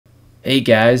Hey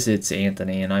guys, it's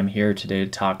Anthony, and I'm here today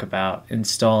to talk about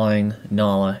installing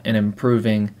Nala and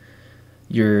improving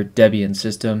your Debian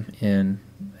system.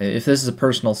 If this is a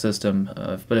personal system,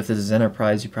 but if this is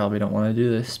enterprise, you probably don't want to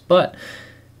do this. But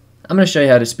I'm going to show you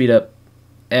how to speed up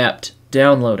apt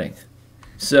downloading.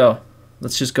 So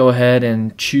let's just go ahead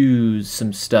and choose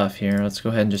some stuff here. Let's go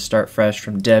ahead and just start fresh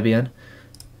from Debian.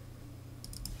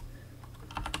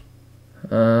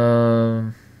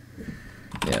 Yeah.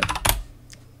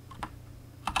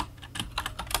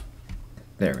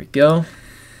 There we go.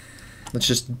 Let's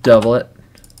just double it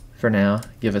for now.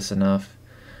 Give us enough.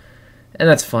 And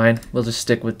that's fine. We'll just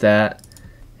stick with that.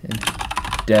 And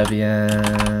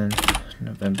Debian,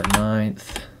 November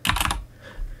 9th.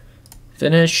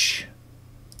 Finish.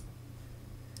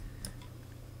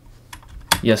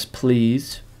 Yes,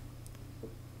 please.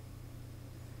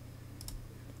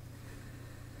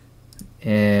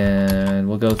 And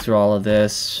we'll go through all of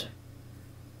this.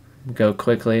 Go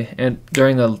quickly, and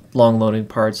during the long loading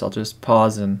parts I'll just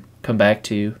pause and come back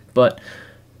to you. But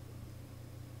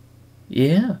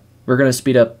yeah, we're going to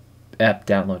speed up app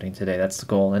downloading today. That's the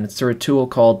goal, and it's through a tool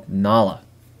called Nala,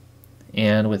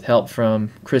 and with help from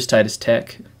Chris Titus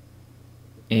Tech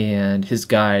and his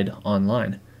guide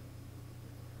online.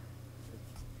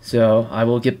 So I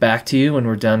will get back to you when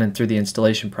we're done and through the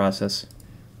installation process.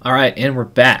 Alright, and we're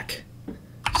back.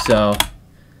 So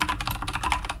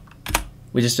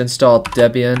we just installed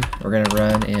Debian. We're going to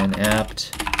run an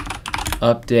apt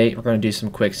update. We're going to do some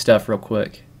quick stuff real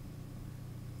quick.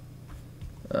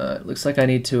 It looks like I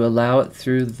need to allow it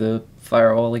through the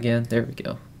firewall again. There we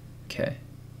go. Okay.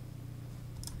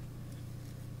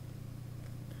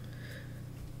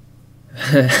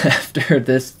 After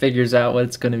this figures out what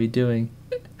it's going to be doing,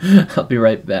 I'll be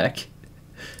right back.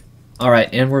 Alright,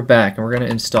 and we're back. And we're going to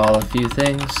install a few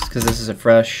things because this is a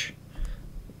fresh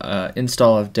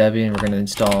install of Debian. We're going to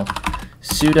install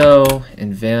sudo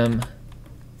and vim.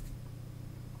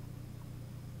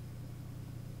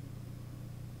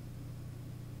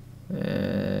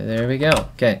 There we go.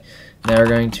 Okay, now we're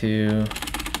going to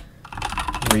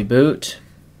reboot.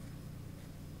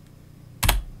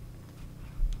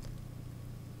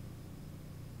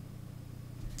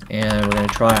 And we're going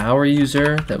to try our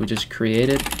user that we just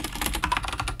created.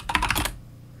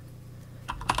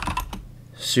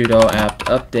 Sudo apt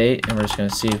update, and we're just going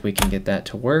to see if we can get that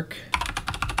to work.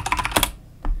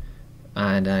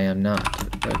 And I am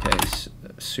not. Okay,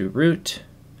 su root.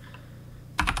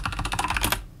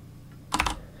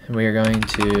 And we are going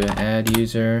to add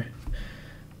user.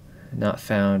 Not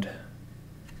found.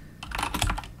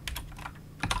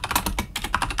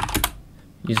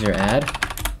 User add.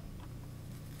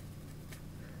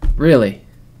 Really?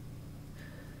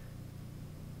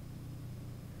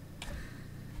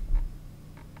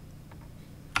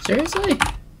 Seriously?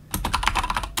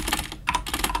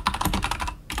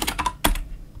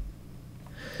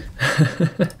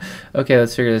 Okay,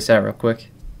 let's figure this out real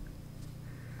quick.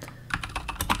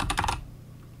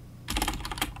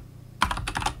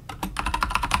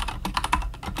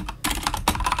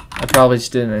 I probably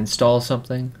just didn't install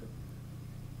something.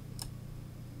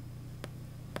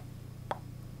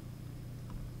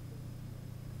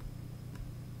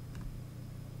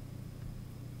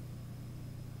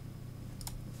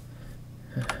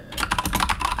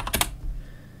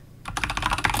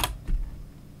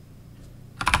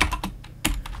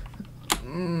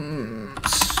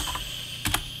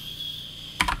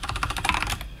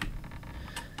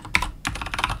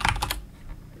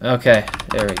 Okay,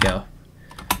 there we go.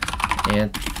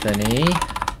 Anthony,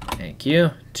 thank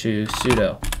you, to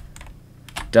sudo.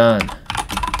 Done.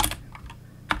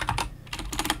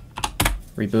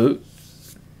 Reboot.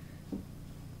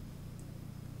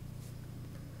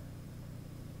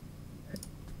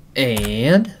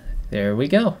 And there we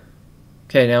go.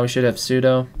 Okay, now we should have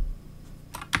sudo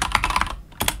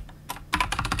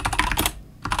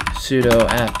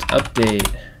apt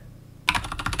update.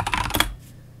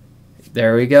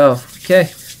 There we go.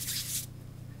 Okay.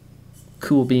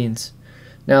 Cool beans.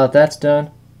 Now that that's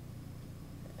done,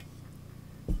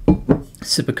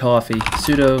 sip of coffee.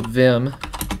 Sudo vim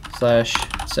 /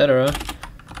 etc.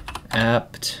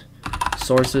 apt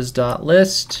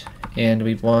sources.list, and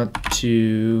we want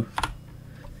to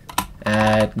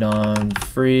add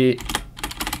non-free.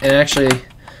 And actually,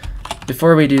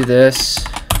 before we do this,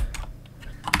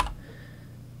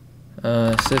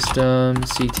 system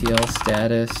ctl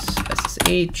status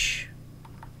ssh.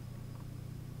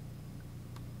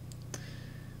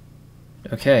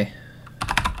 Okay.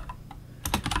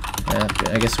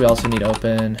 I guess we also need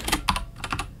open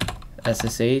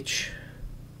ssh.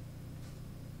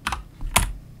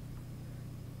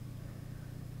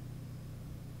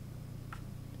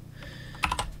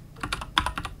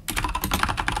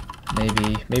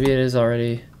 Maybe it is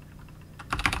already.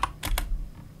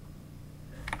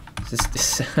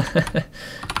 This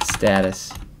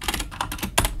status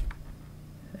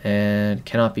and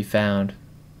cannot be found.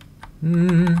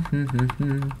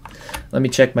 Let me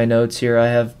check my notes here. I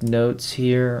have notes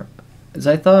here, as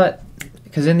I thought,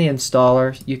 because in the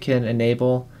installer you can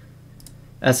enable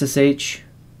SSH.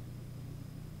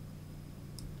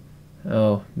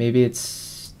 Oh, maybe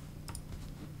it's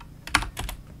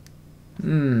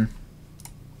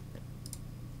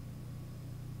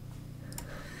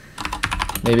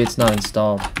maybe it's not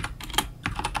installed.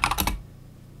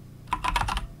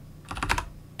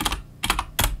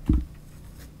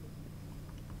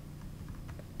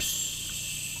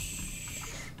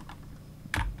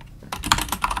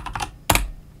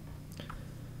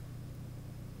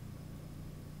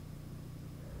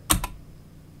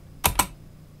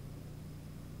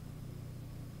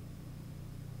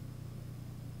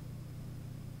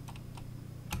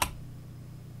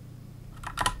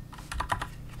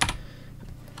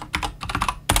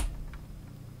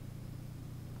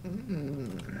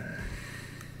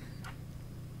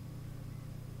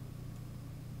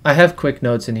 I have quick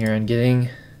notes in here on getting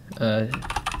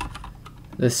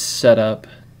this set up.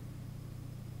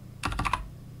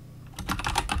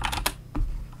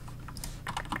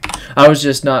 I was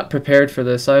just not prepared for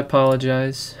this. I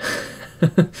apologize.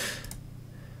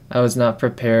 I was not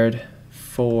prepared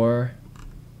for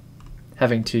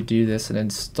having to do this and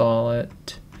install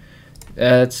it.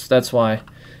 That's why.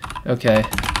 Okay.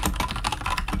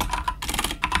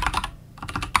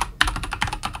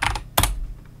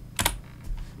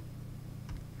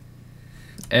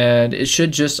 And it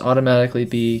should just automatically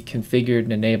be configured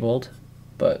and enabled,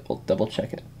 but we'll double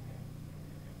check it.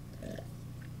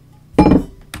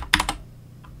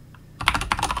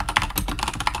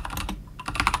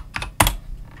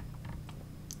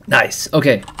 Nice.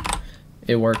 Okay.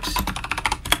 It works.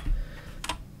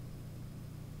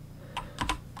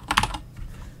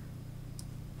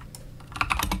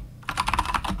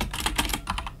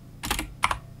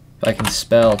 If I can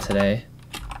spell today.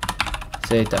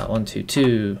 Say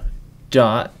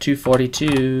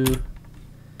 .122.242.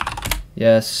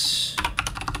 Yes.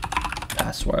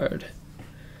 Password.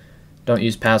 Don't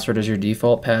use password as your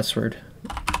default password.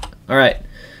 Alright.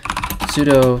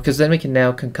 Sudo, because then we can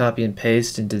now copy and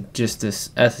paste into just this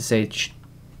SSH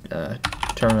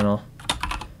terminal.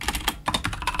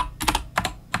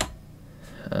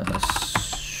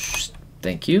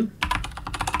 Thank you.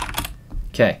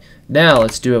 Okay, now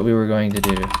let's do what we were going to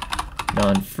do.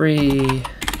 Non-free,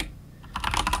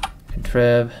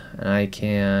 contrib, and I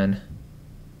can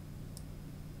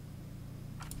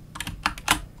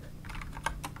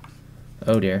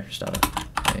oh dear, stop it.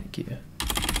 Thank you.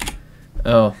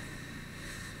 Oh,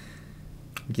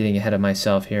 I'm getting ahead of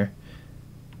myself here.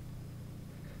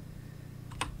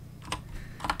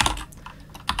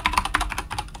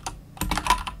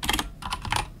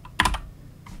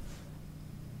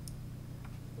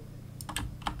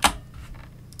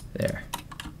 There.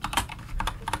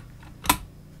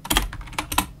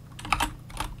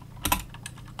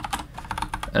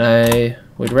 And I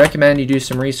would recommend you do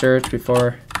some research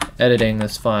before editing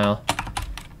this file.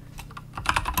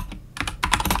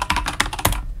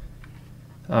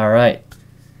 Alright.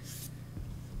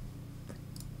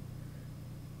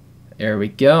 There we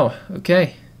go.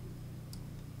 Okay.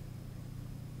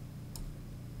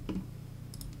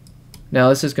 Now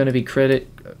this is going to be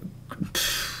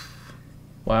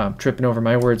wow, I'm tripping over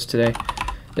my words today.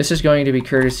 This is going to be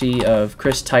courtesy of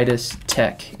Chris Titus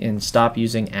Tech in Stop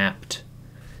Using APT.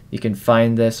 You can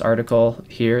find this article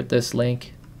here at this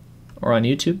link or on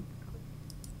YouTube.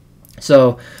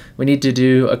 So we need to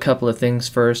do a couple of things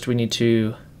first. We need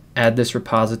to add this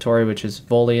repository, which is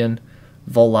volian,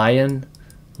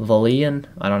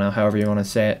 I don't know, however you want to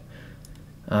say it.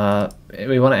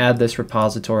 We want to add this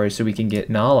repository so we can get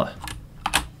Nala.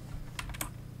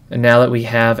 And now that we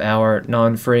have our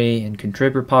non-free and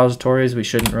contrib repositories, we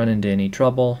shouldn't run into any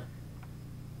trouble.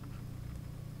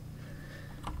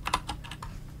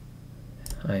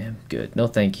 I am good. No,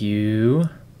 thank you.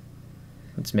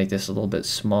 Let's make this a little bit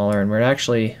smaller, and we're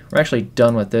actually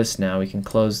done with this now. We can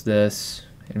close this,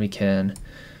 and we can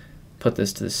put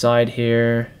this to the side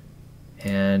here.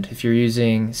 And if you're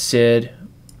using SID,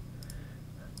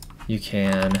 you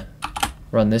can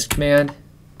run this command,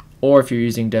 or if you're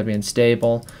using Debian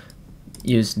stable,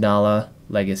 use Nala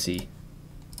legacy.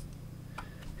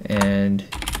 And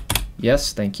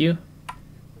yes, thank you.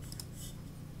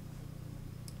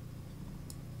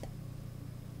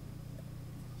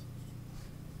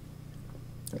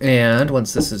 And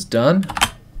once this is done,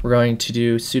 we're going to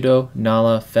do sudo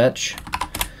nala fetch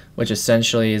which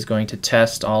essentially is going to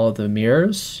test all of the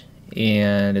mirrors,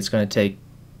 and it's going to take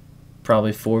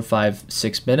probably 4, 5,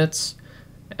 6 minutes,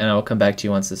 and I will come back to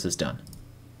you once this is done.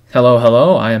 Hello,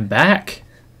 hello, I am back,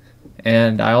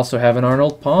 and I also have an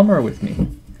Arnold Palmer with me,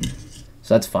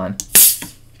 so that's fun.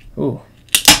 Ooh.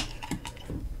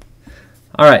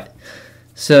 Alright,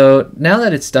 so now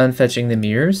that it's done fetching the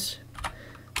mirrors,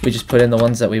 we just put in the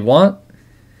ones that we want.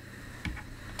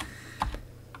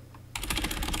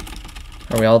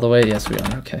 Are we all the way? Yes, we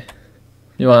are. Okay.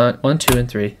 You want 1, 2, and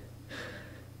 3?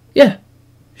 Yeah.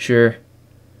 Sure.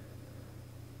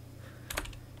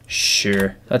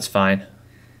 Sure. That's fine.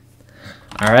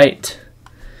 Alright.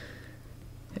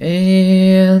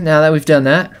 And now that we've done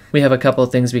that, we have a couple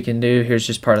of things we can do. Here's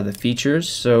just part of the features.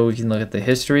 So we can look at the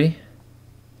history.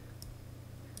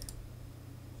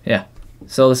 Yeah.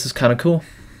 So this is kind of cool.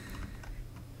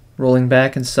 Rolling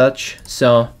back and such.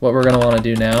 So what we're going to want to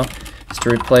do now is to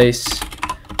replace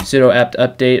sudo apt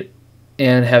update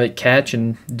and have it catch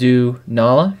and do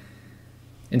nala.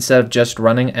 Instead of just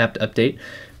running apt update,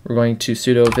 we're going to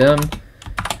sudo vim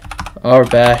or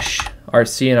bash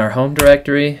rc in our home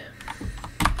directory.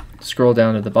 Scroll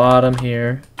down to the bottom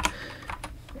here.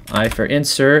 I for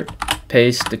insert,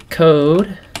 paste the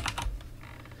code.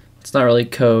 It's not really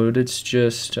code, it's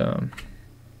just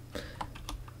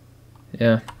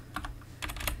yeah.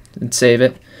 And save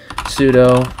it.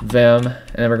 Sudo vim,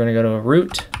 and then we're going to go to a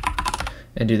root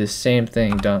and do the same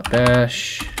thing.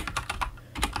 .bash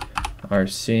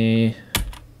rc.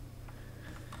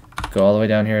 Go all the way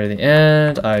down here to the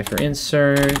end. I for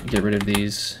insert. Get rid of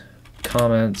these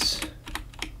comments.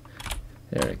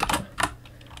 There we go.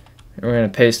 And we're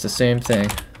going to paste the same thing.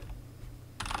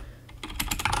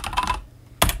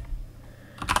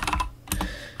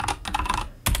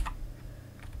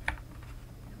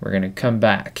 We're going to come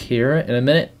back here in a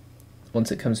minute.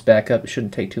 Once it comes back up, it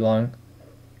shouldn't take too long.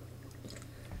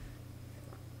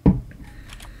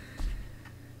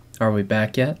 Are we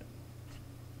back yet?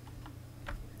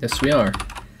 Yes, we are.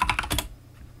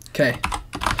 Okay.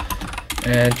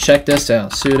 And check this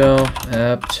out. Sudo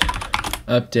apt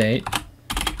update.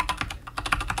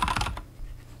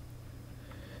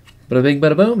 Bada bing,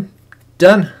 bada boom.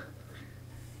 Done.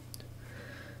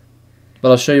 But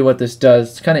I'll show you what this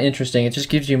does. It's kind of interesting. It just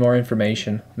gives you more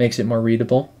information, makes it more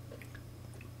readable.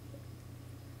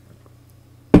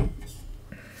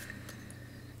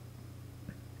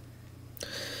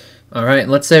 Alright,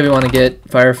 let's say we want to get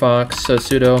Firefox, so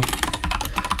sudo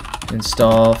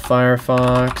install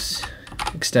Firefox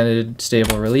extended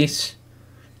stable release.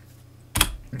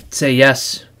 Say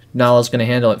yes, Nala's going to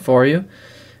handle it for you.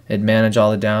 It'd manage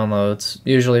all the downloads.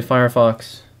 Usually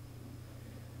Firefox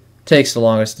takes the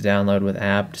longest to download with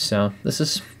apt, so this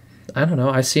is, I don't know,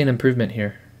 I see an improvement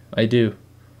here. I do.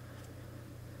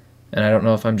 And I don't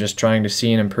know if I'm just trying to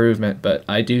see an improvement, but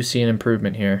I do see an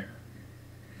improvement here.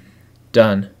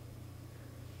 Done.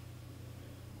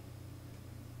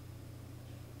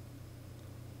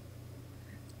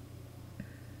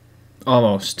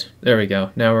 Almost. There we go.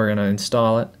 Now we're going to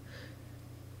install it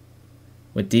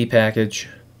with dpackage.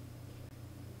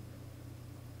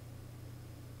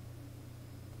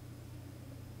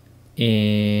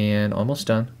 And almost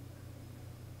done.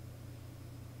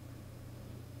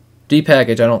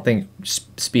 Dpackage, I don't think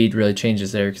speed really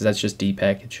changes there because that's just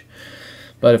dpackage.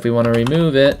 But if we want to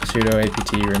remove it, sudo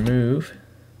apt remove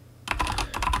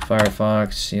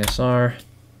Firefox CSR.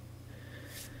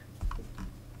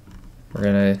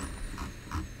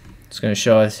 It's gonna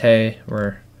show us, hey,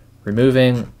 we're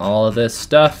removing all of this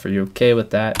stuff. Are you okay with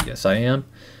that? Yes, I am.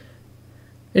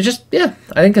 It's just, yeah,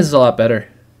 I think this is a lot better.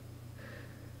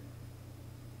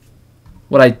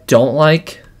 What I don't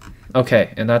like,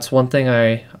 okay, and that's one thing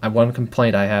one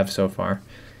complaint I have so far.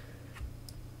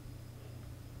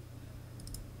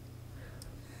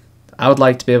 I would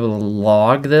like to be able to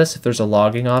log this if there's a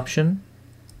logging option.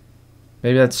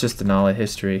 Maybe that's just the Nala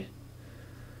history.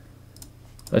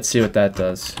 Let's see what that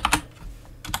does.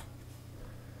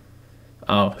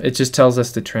 Oh, it just tells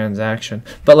us the transaction.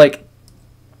 But like,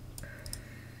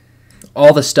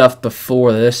 all the stuff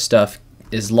before this stuff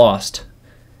is lost.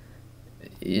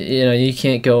 You know, you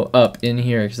can't go up in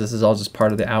here because this is all just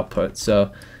part of the output.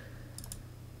 So,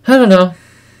 I don't know.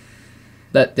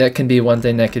 That can be one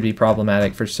thing that could be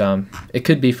problematic for some. It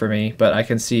could be for me, but I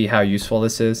can see how useful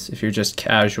this is if you're just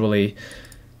casually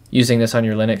using this on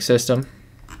your Linux system.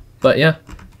 But yeah,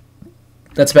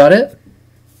 that's about it.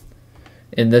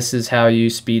 And this is how you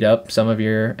speed up some of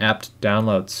your apt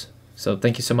downloads. So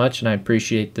thank you so much, and I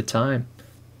appreciate the time.